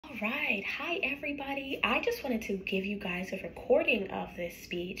right. Hi, everybody. I just wanted to give you guys a recording of this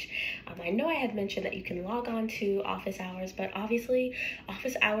speech. I know I had mentioned that you can log on to office hours, but obviously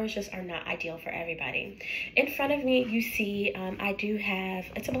office hours just are not ideal for everybody. In front of me, you see I do have,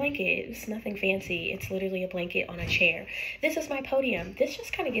 it's a blanket. It's nothing fancy. It's literally a blanket on a chair. This is my podium. This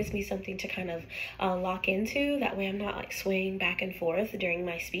just kind of gives me something to kind of lock into. That way I'm not like swaying back and forth during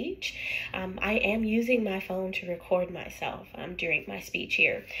my speech. I am using my phone to record myself during my speech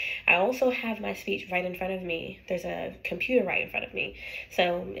here. I also have my speech right in front of me. There's a computer right in front of me.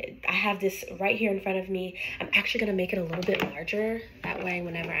 So I have this right here in front of me. I'm actually going to make it a little bit larger. That way,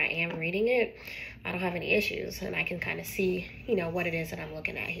 whenever I am reading it, I don't have any issues and I can kind of see, what it is that I'm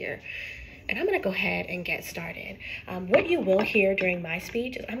looking at here. And I'm going to go ahead and get started. What you will hear during my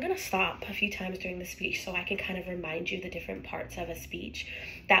speech is I'm going to stop a few times during the speech so I can kind of remind you the different parts of a speech.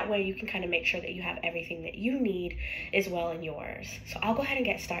 That way you can kind of make sure that you have everything that you need as well in yours. So I'll go ahead and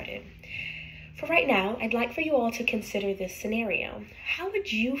get started. For right now, I'd like for you all to consider this scenario. How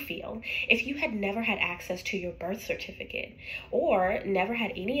would you feel if you had never had access to your birth certificate or never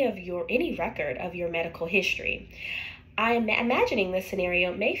had any record of your medical history? I am imagining this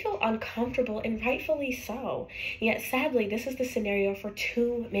scenario may feel uncomfortable, and rightfully so. Yet sadly, this is the scenario for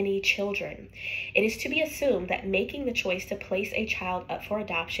too many children. It is to be assumed that making the choice to place a child up for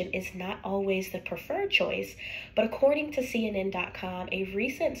adoption is not always the preferred choice, but according to CNN.com, a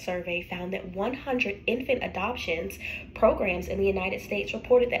recent survey found that 100 infant adoptions programs in the United States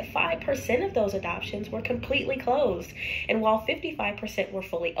reported that 5% of those adoptions were completely closed, and while 55% were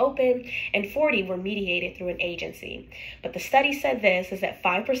fully open and 40% were mediated through an agency. But the study said this, is that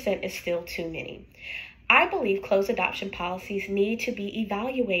 5% is still too many. I believe closed adoption policies need to be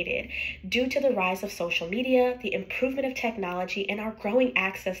evaluated due to the rise of social media, the improvement of technology, and our growing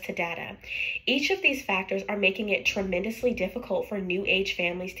access to data. Each of these factors are making it tremendously difficult for new age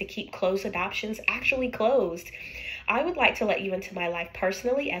families to keep closed adoptions actually closed. I would like to let you into my life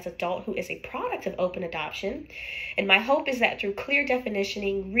personally as an adult who is a product of open adoption. And my hope is that through clear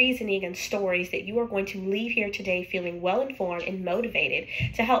definitioning, reasoning, and stories that you are going to leave here today feeling well-informed and motivated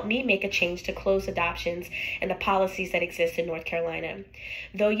to help me make a change to closed adoptions and the policies that exist in North Carolina.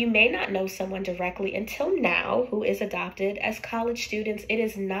 Though you may not know someone directly until now who is adopted, as college students, it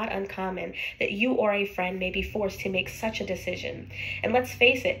is not uncommon that you or a friend may be forced to make such a decision. And let's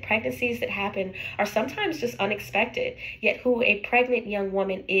face it, pregnancies that happen are sometimes just unexpected, yet who a pregnant young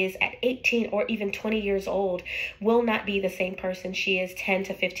woman is at 18 or even 20 years old will not be the same person she is 10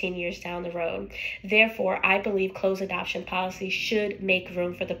 to 15 years down the road. Therefore, I believe closed adoption policy should make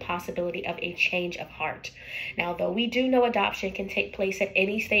room for the possibility of a change of heart. Now, though we do know adoption can take place at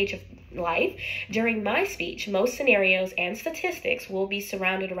any stage of life, during my speech, most scenarios and statistics will be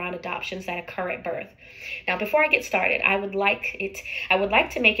surrounded around adoptions that occur at birth. Now, before I get started, I would like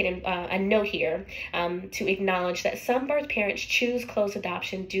to make it a note here to acknowledge that some birth parents choose closed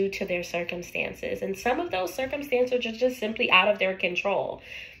adoption due to their circumstances, and some of those circumstances are just simply out of their control.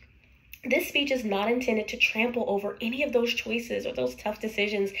 This speech is not intended to trample over any of those choices or those tough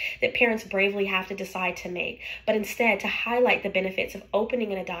decisions that parents bravely have to decide to make, but instead to highlight the benefits of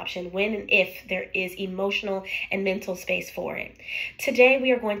opening an adoption when and if there is emotional and mental space for it. Today, we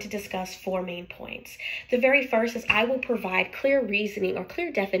are going to discuss 4 main points. The very first is I will provide clear reasoning or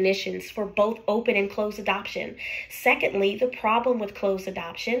clear definitions for both open and closed adoption. Secondly, the problem with closed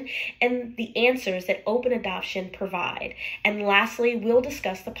adoption and the answers that open adoption provide. And lastly, we'll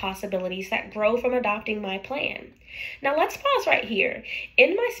discuss the possibility that grow from adopting my plan. Now, let's pause right here.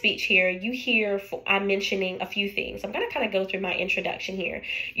 In my speech here, you hear I'm mentioning a few things. I'm going to kind of go through my introduction here.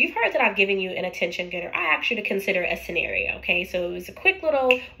 You've heard that I've given you an attention getter. I asked you to consider a scenario, okay? So it was a quick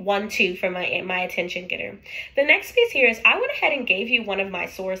little 1-2 for my attention getter. The next piece here is I went ahead and gave you one of my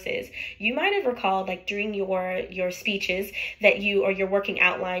sources. You might have recalled, like during your speeches that or your working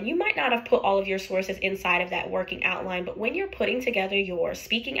outline, you might not have put all of your sources inside of that working outline, but when you're putting together your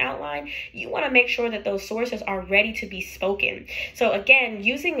speaking outline, you want to make sure that those sources are ready to be spoken. So again,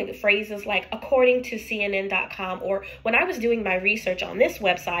 using phrases like according to CNN.com, or when I was doing my research on this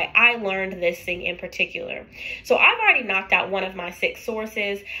website, I learned this thing in particular. So I've already knocked out one of my 6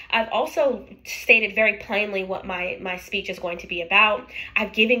 sources. I've also stated very plainly what my speech is going to be about.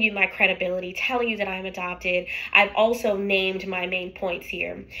 I've given you my credibility, telling you that I'm adopted. I've also named my main points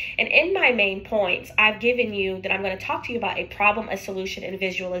here. And in my main points, I've given you that I'm going to talk to you about a problem, a solution, and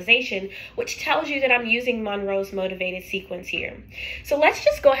visualization, which tells you that I'm using Monroe's motivated sequence here. So let's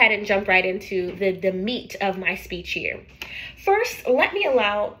just go ahead and jump right into the meat of my speech here. First,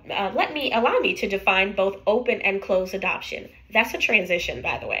 allow me to define both open and closed adoption. That's a transition,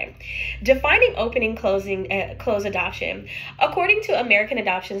 by the way. Defining opening, closed adoption. According to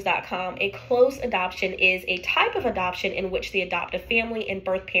AmericanAdoptions.com, a closed adoption is a type of adoption in which the adoptive family and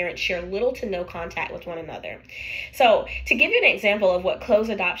birth parents share little to no contact with one another. So, to give you an example of what closed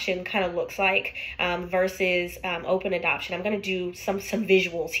adoption kind of looks like versus open adoption, I'm going to do some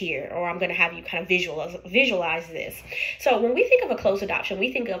visuals here, or I'm going to have you kind of visualize this. So, when we think of a closed adoption,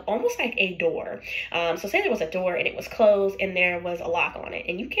 we think of almost like a door. So, say there was a door and it was closed and there was a lock on it,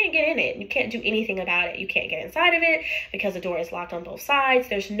 and you can't get in it. You can't do anything about it. You can't get inside of it because the door is locked on both sides.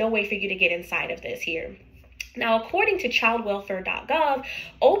 There's no way for you to get inside of this here. Now, according to childwelfare.gov,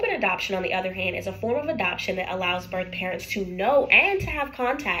 open adoption, on the other hand, is a form of adoption that allows birth parents to know and to have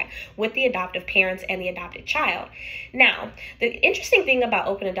contact with the adoptive parents and the adopted child. Now, the interesting thing about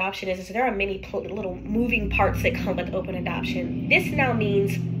open adoption is there are many little moving parts that come with open adoption. This now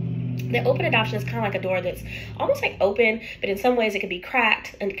means that open adoption is kind of like a door that's almost like open, but in some ways it can be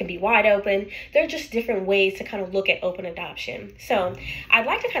cracked and it can be wide open. There are just different ways to kind of look at open adoption. So I'd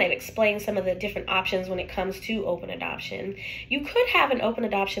like to kind of explain some of the different options when it comes to open adoption. You could have an open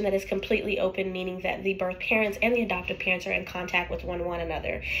adoption that is completely open, meaning that the birth parents and the adoptive parents are in contact with one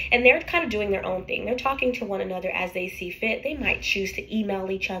another, and they're kind of doing their own thing. They're talking to one another as they see fit. They might choose to email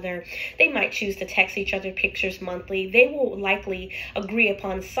each other. They might choose to text each other pictures monthly. They will likely agree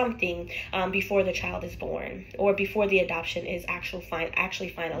upon something before the child is born, or before the adoption is actually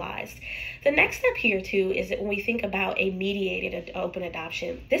finalized. The next step here too is that when we think about a mediated open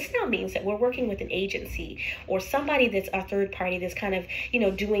adoption, this now means that we're working with an agency or somebody that's a third party that's kind of,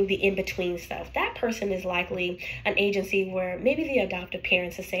 doing the in-between stuff. That person is likely an agency where maybe the adoptive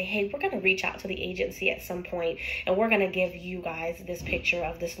parents will say, hey, we're going to reach out to the agency at some point and we're going to give you guys this picture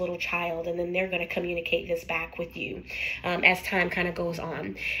of this little child, and then they're going to communicate this back with you as time kind of goes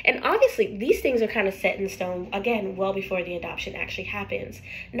on. And obviously, these things are kind of set in stone, again, well before the adoption actually happens.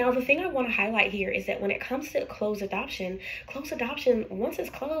 Now, the thing I want to highlight here is that when it comes to closed adoption, once it's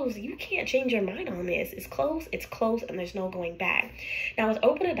closed, you can't change your mind on this. It's closed, and there's no going back. Now, with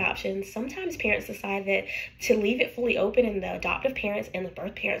open adoption, sometimes parents decide that to leave it fully open and the adoptive parents and the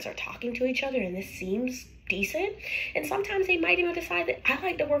birth parents are talking to each other, and this seems decent. And sometimes they might even decide that I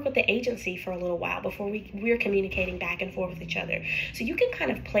like to work with the agency for a little while before we're communicating back and forth with each other. So you can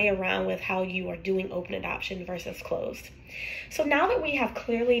kind of play around with how you are doing open adoption versus closed. So now that we have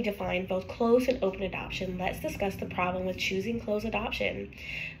clearly defined both closed and open adoption, let's discuss the problem with choosing closed adoption.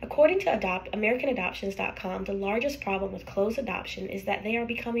 According to AmericanAdoptions.com, the largest problem with closed adoption is that they are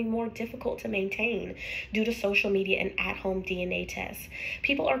becoming more difficult to maintain due to social media and at-home DNA tests.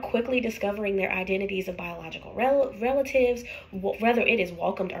 People are quickly discovering their identities of biological relatives, whether it is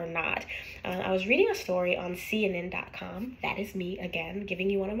welcomed or not. I was reading a story on CNN.com. That is me, again, giving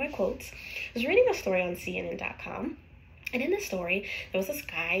you one of my quotes. I was reading a story on CNN.com. And in the story, there was this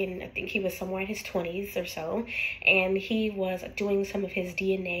guy, and I think he was somewhere in his 20s or so, and he was doing some of his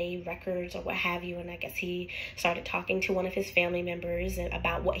DNA records or what have you, and I guess he started talking to one of his family members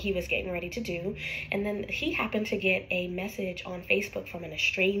about what he was getting ready to do, and then he happened to get a message on Facebook from an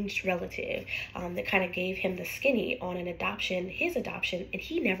estranged relative that kind of gave him the skinny on his adoption, and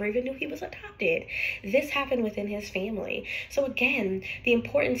he never even knew he was adopted. This happened within his family. So again, the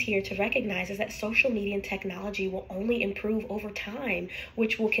importance here to recognize is that social media and technology will only improve over time,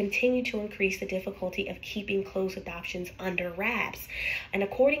 which will continue to increase the difficulty of keeping closed adoptions under wraps. And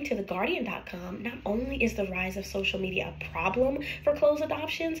according to theguardian.com, not only is the rise of social media a problem for closed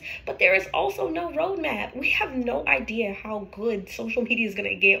adoptions, but there is also no roadmap. We have no idea how good social media is going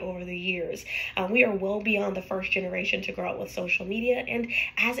to get over the years. We are well beyond the first generation to grow up with social media, and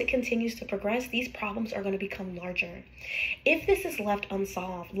as it continues to progress, these problems are going to become larger. If this is left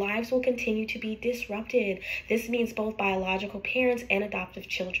unsolved, lives will continue to be disrupted. This means both biological parents and adoptive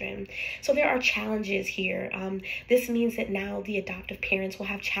children. So there are challenges here. This means that now the adoptive parents will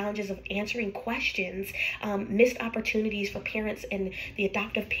have challenges of answering questions, missed opportunities for parents and the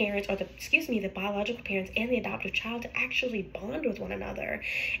adoptive parents, or the biological parents and the adoptive child to actually bond with one another.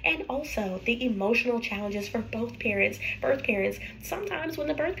 And also the emotional challenges for both birth parents. Sometimes when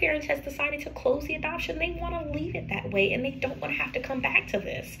the birth parents has decided to close the adoption, they want to leave it that way and they don't want to have to come back to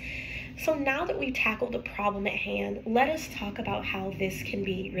this. So now that we've tackled the problem at hand, let us talk about how this can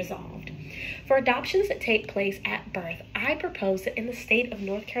be resolved. For adoptions that take place at birth, I propose that in the state of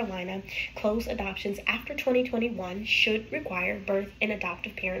North Carolina, closed adoptions after 2021 should require birth and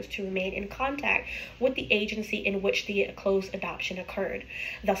adoptive parents to remain in contact with the agency in which the closed adoption occurred,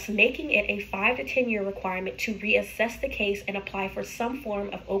 thus making it a 5 to 10 year requirement to reassess the case and apply for some form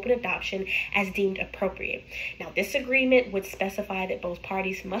of open adoption as deemed appropriate. Now, this agreement would specify that both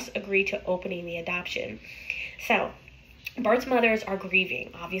parties must agree to opening the adoption. So, Birth mothers are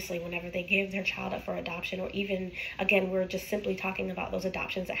grieving, obviously, whenever they give their child up for adoption, or even, again, we're just simply talking about those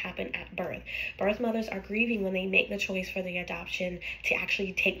adoptions that happen at birth. Birth mothers are grieving when they make the choice for the adoption to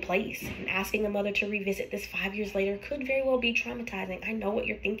actually take place. And asking a mother to revisit this 5 years later could very well be traumatizing. I know what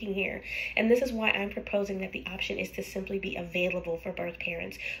you're thinking here. And this is why I'm proposing that the option is to simply be available for birth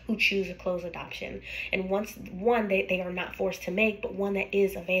parents who choose a closed adoption. And one they are not forced to make, but one that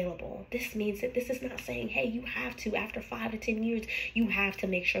is available. This means that this is not saying, hey, you have to, after 5 to 10 years, you have to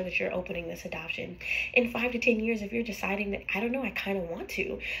make sure that you're opening this adoption. In 5 to 10 years, if you're deciding that, I don't know, I kind of want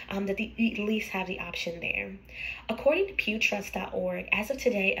to, that you at least have the option there. According to pewtrust.org, as of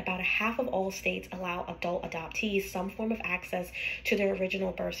today, about a half of all states allow adult adoptees some form of access to their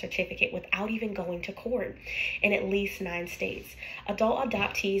original birth certificate without even going to court. In at least 9 states, adult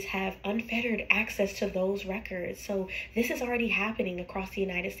adoptees have unfettered access to those records. So this is already happening across the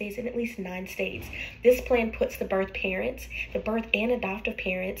United States in at least 9 states. This plan puts the birth parents, the birth and adoptive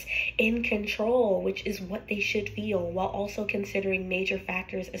parents, in control, which is what they should feel, while also considering major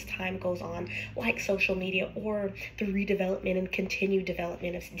factors as time goes on, like social media or the redevelopment and continued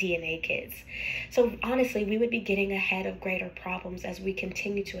development of DNA kits. So honestly, we would be getting ahead of greater problems as we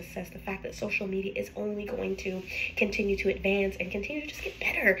continue to assess the fact that social media is only going to continue to advance and continue to just get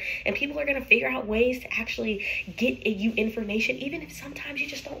better. And people are going to figure out ways to actually get you information, even if sometimes you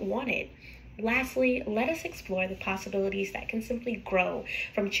just don't want it. Lastly, let us explore the possibilities that can simply grow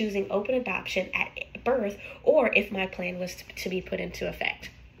from choosing open adoption at birth, or if my plan was to be put into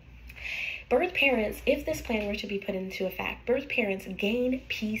effect. Birth parents, if this plan were to be put into effect, birth parents gain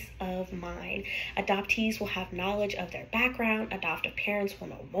peace of mind. Adoptees will have knowledge of their background. Adoptive parents will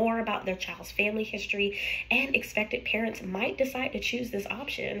know more about their child's family history, and expected parents might decide to choose this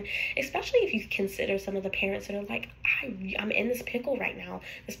option, especially if you consider some of the parents that are like, I'm in this pickle right now.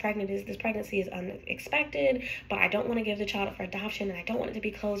 This pregnancy is unexpected, but I don't want to give the child up for adoption, and I don't want it to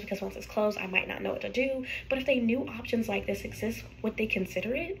be closed because once it's closed, I might not know what to do. But if they knew options like this exist, would they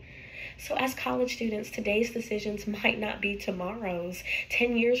consider it? So as college students, today's decisions might not be tomorrow's.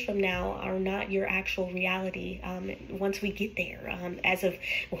 10 years from now are not your actual reality once we get there. As of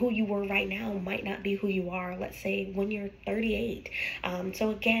who you were right now might not be who you are, let's say, when you're 38. So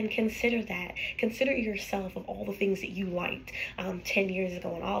again, consider that. Consider yourself of all the things that you liked 10 years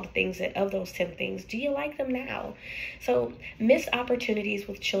ago, and all the things that, of those 10 things, do you like them now? So missed opportunities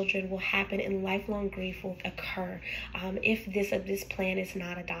with children will happen, and lifelong grief will occur if this plan is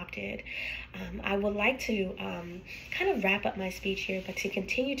not adopted. I would like to kind of wrap up my speech here, but to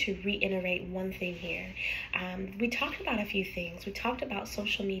continue to reiterate one thing here. We talked about a few things. We talked about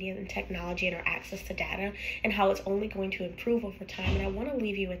social media and technology and our access to data, and how it's only going to improve over time. And I want to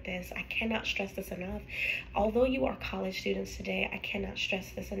leave you with this. I cannot stress this enough. Although you are college students today, I cannot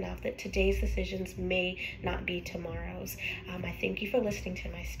stress this enough, that today's decisions may not be tomorrow's. I thank you for listening to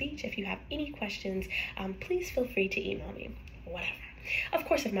my speech. If you have any questions, please feel free to email me, whatever. Of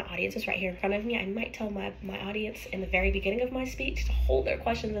course, if my audience is right here in front of me, I might tell my audience in the very beginning of my speech to hold their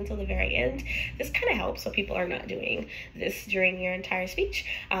questions until the very end. This kind of helps so people are not doing this during your entire speech.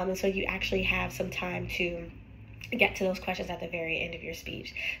 And so you actually have some time to get to those questions at the very end of your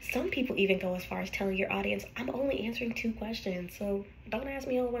speech. Some people even go as far as telling your audience, I'm only answering 2 questions, so don't ask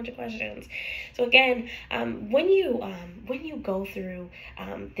me a whole bunch of questions. So again, when you go through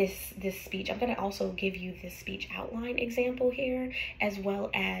this speech, I'm going to also give you this speech outline example here, as well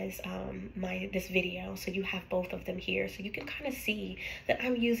as this video, so you have both of them here, so you can kind of see that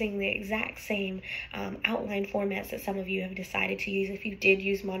I'm using the exact same outline formats that some of you have decided to use if you did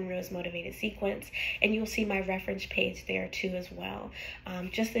use Monroe's motivated sequence, and you'll see my reference page there too as well,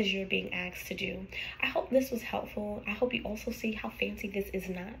 just as you're being asked to do. I hope this was helpful. I hope you also see how fancy this is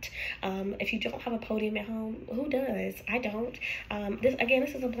not. If you don't have a podium at home, who does? I don't. This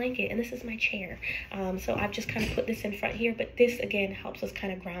is a blanket, and this is my chair. So I've just kind of put this in front here, but this again helps us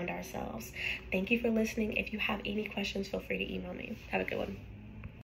kind of ground ourselves. Thank you for listening. If you have any questions, feel free to email me. Have a good one.